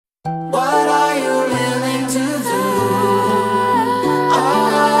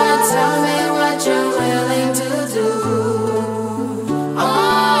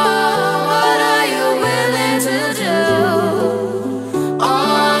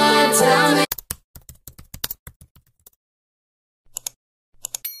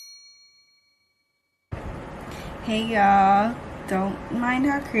Hey y'all, don't mind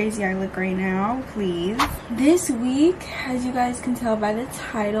how crazy I look right now, please. This week, as you guys can tell by the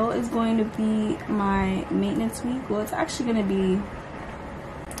title, is going to be my maintenance week. Well, it's actually going to be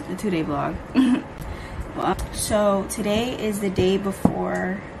a 2-day vlog. So today is the day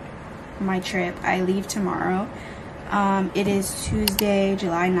before my trip. I leave tomorrow. It is Tuesday,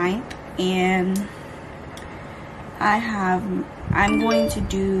 July 9th, and I'm going to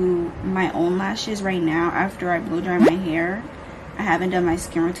do my own lashes right now after I blow dry my hair. I haven't done my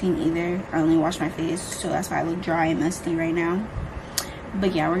skin routine either. I only washed my face, so that's why I look dry and musty right now.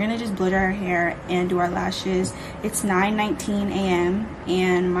 But yeah, we're gonna just blow dry our hair and do our lashes. It's 9:19 a.m.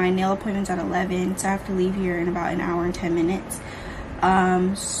 and my nail appointment's at 11, so I have to leave here in about an hour and 10 minutes.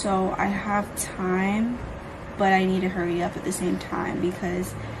 So I have time, but I need to hurry up at the same time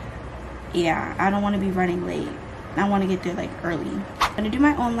because, yeah, I don't want to be running late. I want to get there like early. I'm gonna do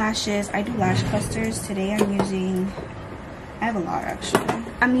my own lashes. I do lash clusters. Today I have a lot actually.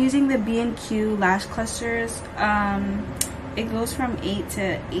 I'm using the B&Q lash clusters. It goes from 8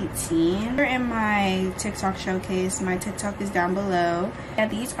 to 18. They're in my TikTok showcase. My TikTok is down below. Yeah,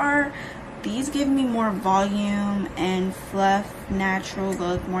 these give me more volume and fluff, natural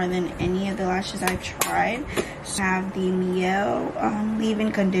look more than any of the lashes I've tried. So I have the Mio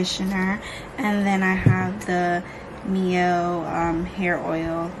leave-in conditioner, and then I have the Mio hair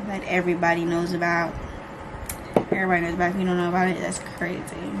oil that everybody knows about. Everybody knows about it. If you don't know about it, that's crazy.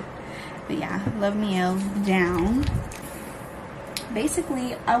 But yeah, love Mio down.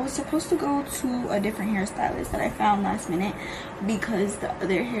 Basically, I was supposed to go to a different hairstylist that I found last minute because the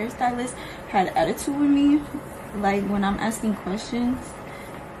other hairstylist had attitude with me. Like, when I'm asking questions,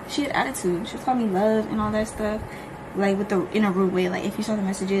 she had attitude. She called me love and all that stuff, like in a rude way. Like, if you saw the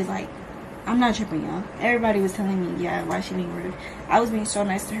messages, like, I'm not tripping, y'all. Everybody was telling me, yeah, why she being rude. I was being so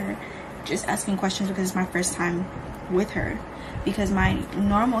nice to her, just asking questions because it's my first time with her, because my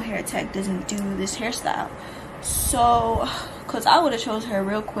normal hair tech doesn't do this hairstyle. So, because I would have chose her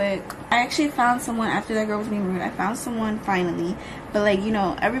real quick. I actually found someone after that girl was being rude. I found someone finally. But, like, you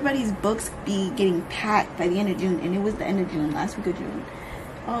know, everybody's books be getting packed by the end of June. And it was the end of June, last week of June.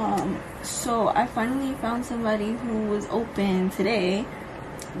 So I finally found somebody who was open today.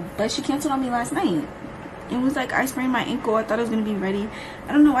 But she canceled on me last night. It was like, I sprained my ankle. I thought I was going to be ready.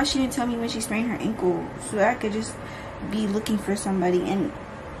 I don't know why she didn't tell me when she sprained her ankle, so that I could just be looking for somebody. And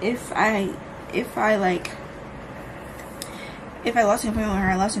if I lost an appointment with her,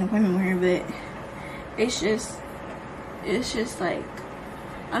 I lost an appointment with her. But it's just like,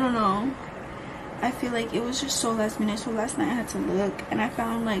 I don't know. I feel like it was just so last minute. So last night I had to look, and I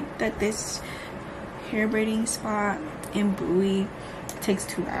found like that this hair braiding spot in Bowie takes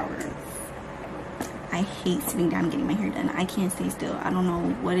 2 hours. I hate sitting down and getting my hair done. I can't stay still. I don't know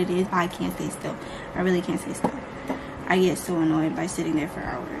what it is, but I can't stay still. I really can't stay still. I get so annoyed by sitting there for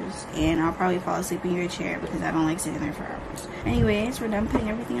hours, and I'll probably fall asleep in your chair because I don't like sitting there for hours. Anyways, we're done putting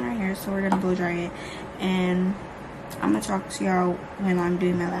everything in our hair, so we're gonna blow dry it, and I'm gonna talk to y'all when I'm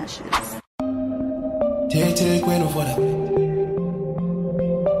doing my lashes. Take waiting for that.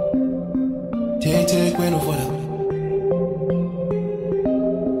 Take waiting for that.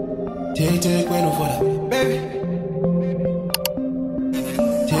 Take waiting for that, baby.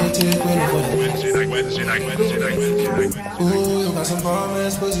 Take waiting for that. Wednesday night. Ooh, you got some bomb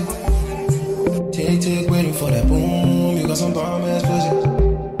ass pussy. Take waiting for that. Boom, you got some bomb ass pussy.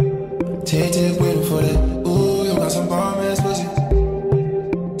 Take waiting for that. Ooh, you got some bomb ass pussy.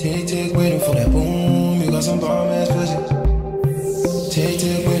 Take waiting for that. Boom, you got some bomb ass pussy. Take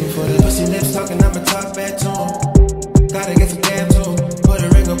waiting for that. Pussy lips talking, I'm a top bad tone. Gotta get some damn tone. Put a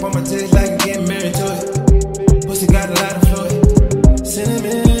ring up on my titties like I'm getting married to it. Pussy got a lot of fluid.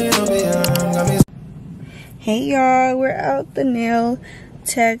 Cinnamon on beyond, got me. Hey y'all, we're out the nail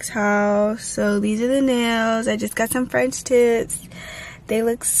tech's house. So these are the nails. I just got some French tips. They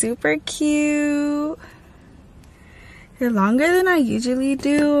look super cute. They're longer than I usually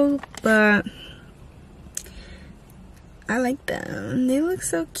do, but I like them. They look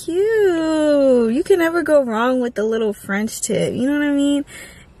so cute. You can never go wrong with the little French tip. You know what I mean?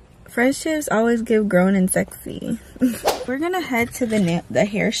 French tips always give grown and sexy. We're gonna head to the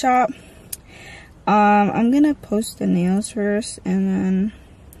hair shop. I'm gonna post the nails first, and then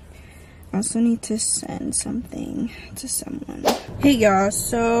I also need to send something to someone. Hey y'all,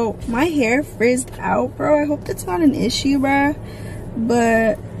 so my hair frizzed out, bro. I hope that's not an issue, bro.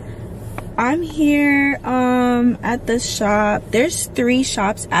 But I'm here at the shop. There's 3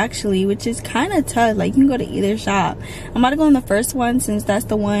 shops actually, which is kind of tough. Like, you can go to either shop. I'm about to go in the first one since that's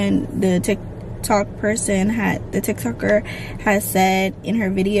the one the TikToker has said in her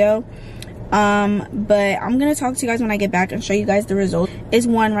video. But I'm gonna talk to you guys when I get back and show you guys the results. It's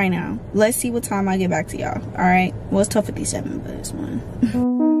 1 right now. Let's see what time I get back to y'all. All right, well, it's 12:57, but it's 1.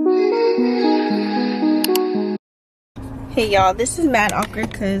 Hey y'all, this is mad awkward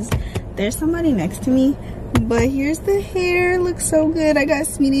because there's somebody next to me, but here's the hair. It looks so good. I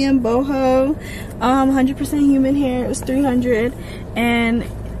got medium boho, 100% human hair. It was $300, and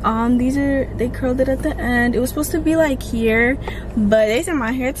they curled it at the end. It was supposed to be like here, but they said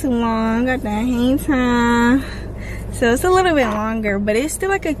my hair too long. Got that hang time, so it's a little bit longer, but it's still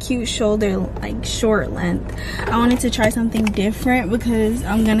like a cute shoulder, like short length. I wanted to try something different because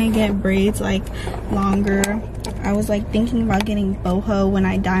I'm gonna get braids like longer. I was like thinking about getting boho when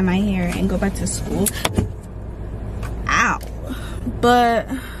I dye my hair and go back to school. Ow. But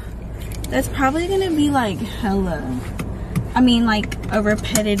that's probably gonna be like like a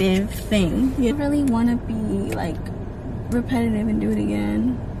repetitive thing. You really want to be like repetitive and do it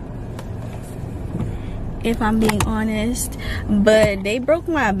again, if I'm being honest. But they broke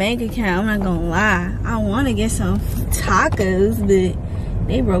my bank account, I'm not gonna lie. I want to get some tacos, but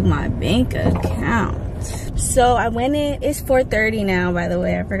they broke my bank account. So I went in, it's 4:30 now, by the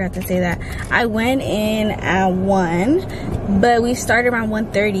way, I forgot to say that. I went in at 1, but we started around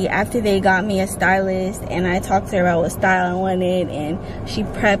 1:30 after they got me a stylist, and I talked to her about what style I wanted, and she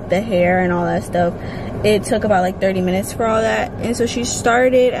prepped the hair and all that stuff. It took about like 30 minutes for all that, and so she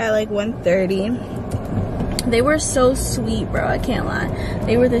started at like 1:30. They were so sweet, bro, I can't lie.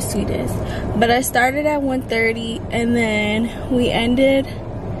 They were the sweetest. But I started at 1:30, and then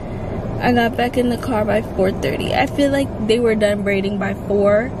I got back in the car by 4:30. I feel like they were done braiding by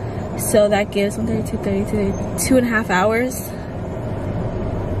 4, so that gives 1:30, 2:30, 2.5 hours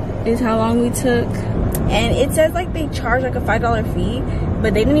is how long we took. And it says like they charge like a $5 fee,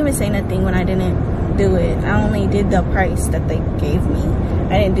 but they didn't even say nothing when I didn't do it. I only did the price that they gave me.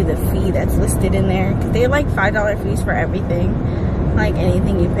 I didn't do the fee that's listed in there, because they're like $5 fees for everything, like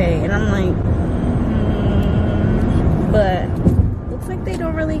anything you pay. And I'm like, but looks like they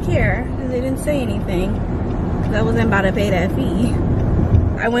don't really care, because they didn't say anything, because I wasn't about to pay that fee.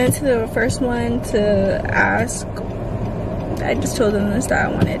 I went to the first one to ask. I just told them the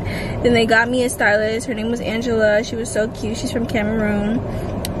style I wanted. Then they got me a stylist. Her name was Angela. She was so cute. She's from Cameroon,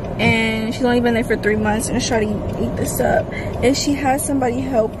 and she's only been there for 3 months, and Shawty ate this up. And she had somebody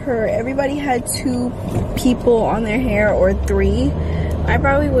help her. Everybody had 2 people on their hair, or 3. I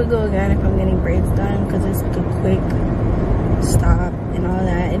probably would go again if I'm getting braids done, because it's like a quick stop and all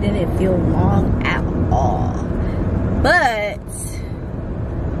that. It didn't feel long at all, but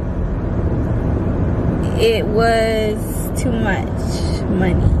it was too much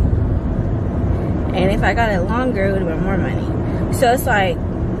money, and if I got it longer, it would have been more money. So it's like,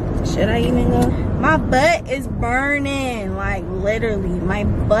 should I even go? My butt is burning, like literally my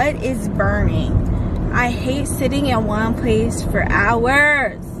butt is burning. I hate sitting in one place for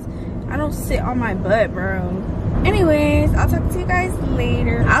hours. I don't sit on my butt, bro. Anyways, I'll talk to you guys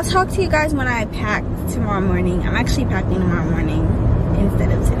later. I'll talk to you guys when I pack tomorrow morning. I'm actually packing tomorrow morning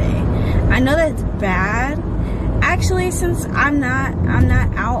instead of today. I know that's bad. Actually, since I'm not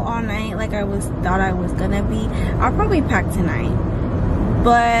out all night like I thought I was gonna be, I'll probably pack tonight.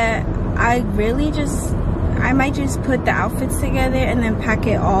 But I might just put the outfits together and then pack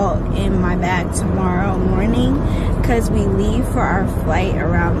it all in my bag tomorrow morning, because we leave for our flight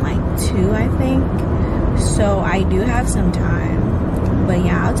around like 2, I think. So I do have some time. But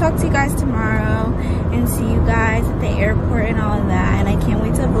yeah, I'll talk to you guys tomorrow and see you guys at the airport and all of that. And I can't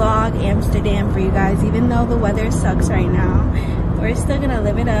wait to vlog Amsterdam for you guys, even though the weather sucks right now. We're still gonna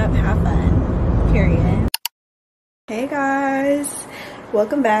live it up, have fun, period. Hey guys,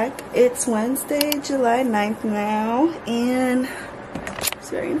 welcome back. It's Wednesday, July 9th now, and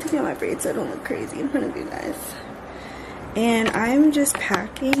sorry, I'm taking out my braids so I don't look crazy in front of you guys. And I'm just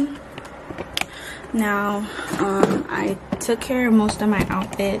packing now. I took care of most of my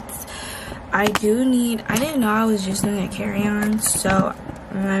outfits. I didn't know I was just doing a carry-on, so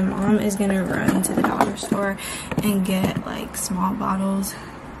my mom is gonna run to the dollar store and get like small bottles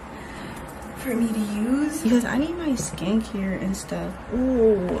for me to use, because I need my skincare and stuff.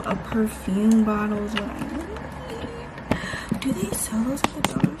 Ooh, a perfume bottle is what I need. Do they sell those at the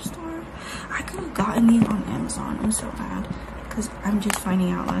dollar store? I could have gotten these on Amazon. I'm so mad, because I'm just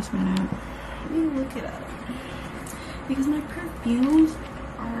finding out last minute. Let me look it up, because my perfumes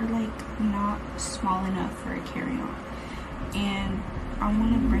are like not small enough for a carry-on, and I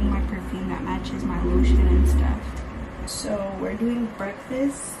want to bring my perfume that matches my lotion and stuff. So we're doing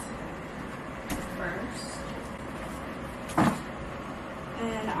breakfast first,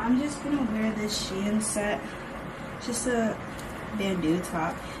 and I'm just gonna wear this Shein set, just a bandeau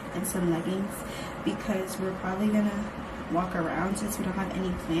top and some leggings because we're probably gonna walk around since we don't have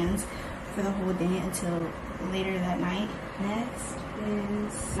any plans for the whole day until later that night. Next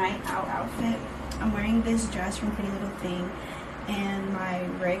is night out outfit. I'm wearing this dress from Pretty Little Thing and my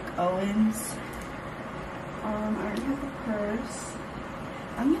Rick Owens. I already have a purse.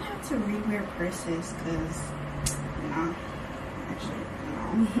 I'm gonna have to rewear purses because, no, actually, no.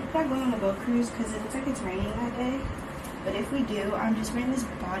 I'm not going on a boat cruise because it looks like it's raining that day. But if we do, I'm just wearing this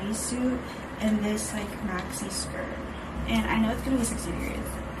bodysuit and this like maxi skirt. And I know it's gonna be 60 degrees,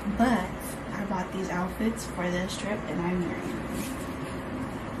 but I bought these outfits for this trip and I'm wearing them.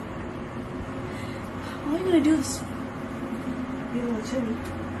 All I'm gonna do is be a little chilly.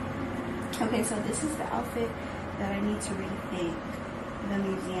 Okay, so this is the outfit that I need to rethink, the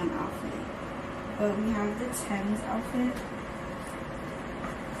museum outfit. But we have the Thames outfit.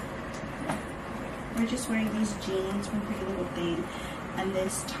 We're just wearing these jeans from Pretty Little Thing and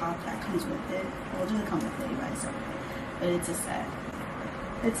this top that comes with it. Well, it doesn't come with it, you guys, but it's a set.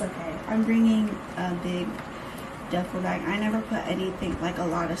 It's okay. I'm bringing a big duffel bag. I never put anything, like a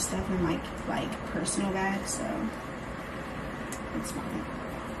lot of stuff in my personal bag, so it's fine.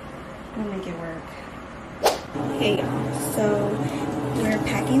 We'll make it work. Hey y'all, so we're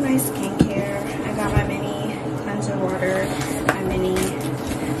packing my skincare. I got my mini cleanser water, my mini,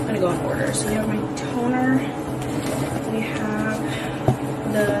 I'm gonna go in order. So we have my toner, we have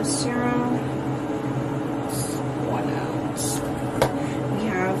the serum, it's 1 ounce. We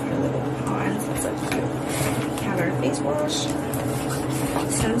have our little ponds, it's so cute. We have our face wash,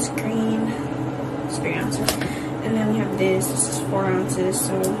 sunscreen, it's 3 ounces. And then we have this is 4 ounces,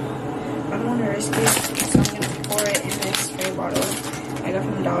 so I don't want to risk it, so I'm going to pour it in this spray bottle I got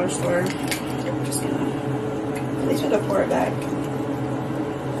from the dollar store. I'm just going to, at least we can pour it back.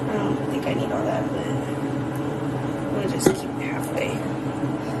 I don't think I need all that, but I'm going to just keep it halfway.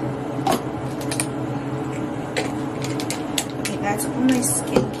 Okay, that's all my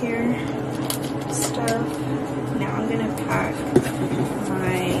skincare stuff. Now I'm going to pack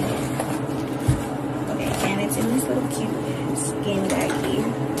my, okay, and it's in this little cute skin baggie.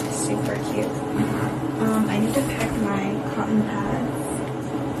 Super cute. I need to pack my cotton pads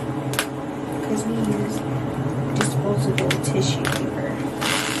because we use disposable tissue paper.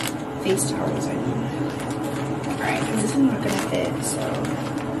 Face towels, I mean. Alright, this is not gonna fit, so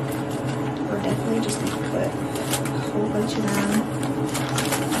we're definitely just gonna put a whole bunch of them.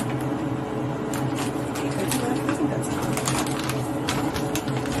 I think that's enough.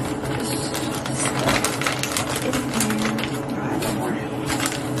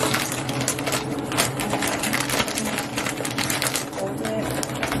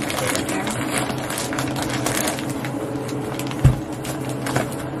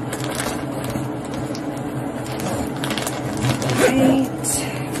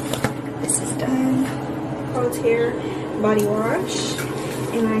 Body wash,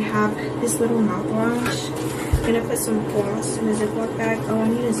 and I have this little mouthwash. I'm gonna put some floss in a Ziploc bag. Oh, I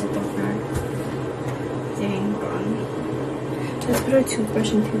need a Ziploc bag. Dang, hold on. Let's put our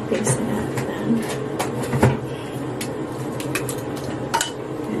toothbrush and toothpaste in that then.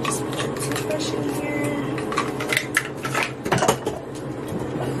 And just put the toothbrush in here.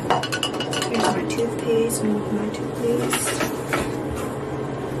 Here's my toothpaste. I'm gonna put my toothpaste.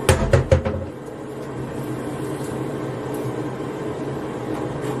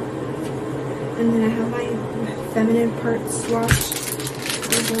 And then I have my feminine parts wash.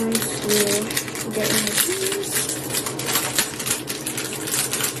 I'm going to get in these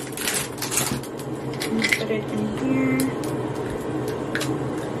and put it in here.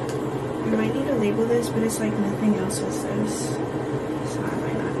 I might need to label this, but it's like nothing else with this, so I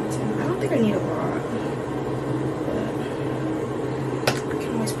might not need to. I don't think I need a lot, but I can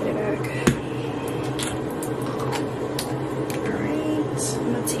always put it back. Alright, I'm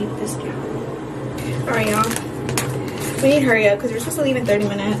gonna tape this down. Alright, y'all. We need to hurry up because we're supposed to leave in 30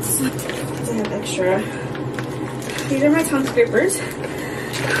 minutes. Because I have extra. These are my tongue scrapers.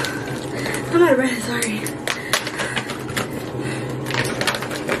 I'm out of breath, sorry.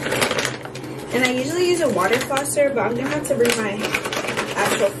 And I usually use a water flosser, but I'm going to have to bring my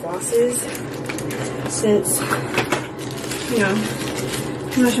actual flosses since, you know,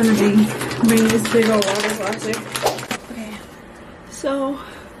 I'm not trying to bring this big old water flosser. Okay, so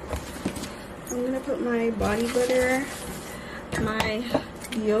I'm gonna put my body butter, my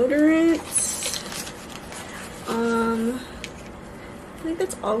deodorant. I think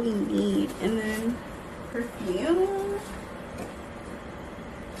that's all we need, and then perfume.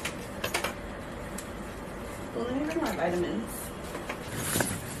 Well, let me bring my vitamins.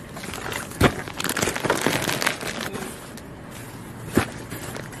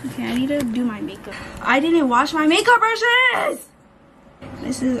 I need to do my makeup. I didn't wash my makeup brushes!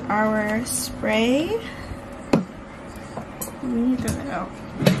 This is our spray. We need to throw that out.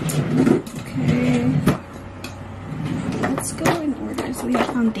 Okay. Let's go in order. So we have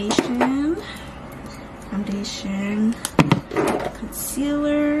foundation,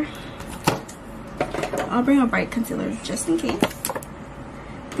 concealer. I'll bring a bright concealer just in case.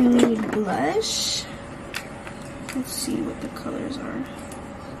 Then we need blush. Let's see what the colors are.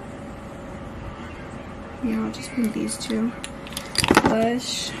 Yeah, I'll just bring these two.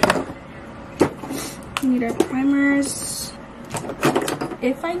 Blush. We need our primers.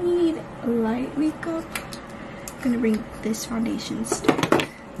 If I need light makeup, I'm gonna bring this foundation stick.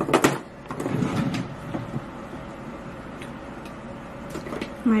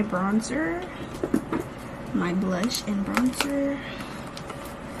 My bronzer, my blush and bronzer.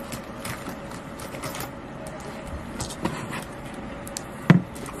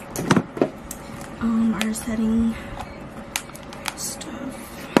 Our setting stuff.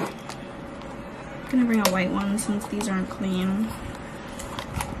 I'm gonna bring a white one since these aren't clean.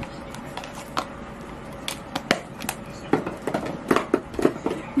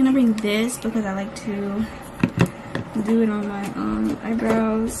 I'm gonna bring this because I like to do it on my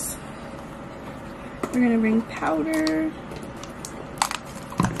eyebrows. We're gonna bring powder.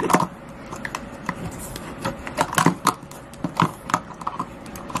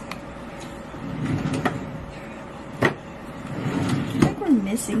 I think we're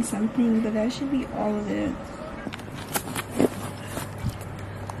missing something, but that should be all of it.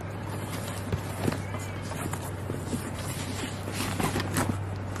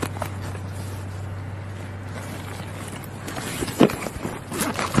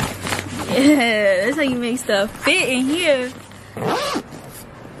 Yeah, that's how you make stuff fit in here.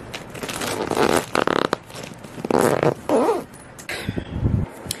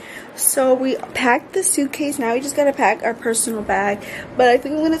 So we packed the suitcase. Now we just gotta pack our personal bag. But I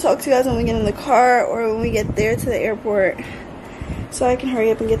think I'm gonna talk to you guys when we get in the car or when we get there to the airport, so I can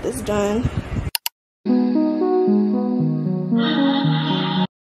hurry up and get this done.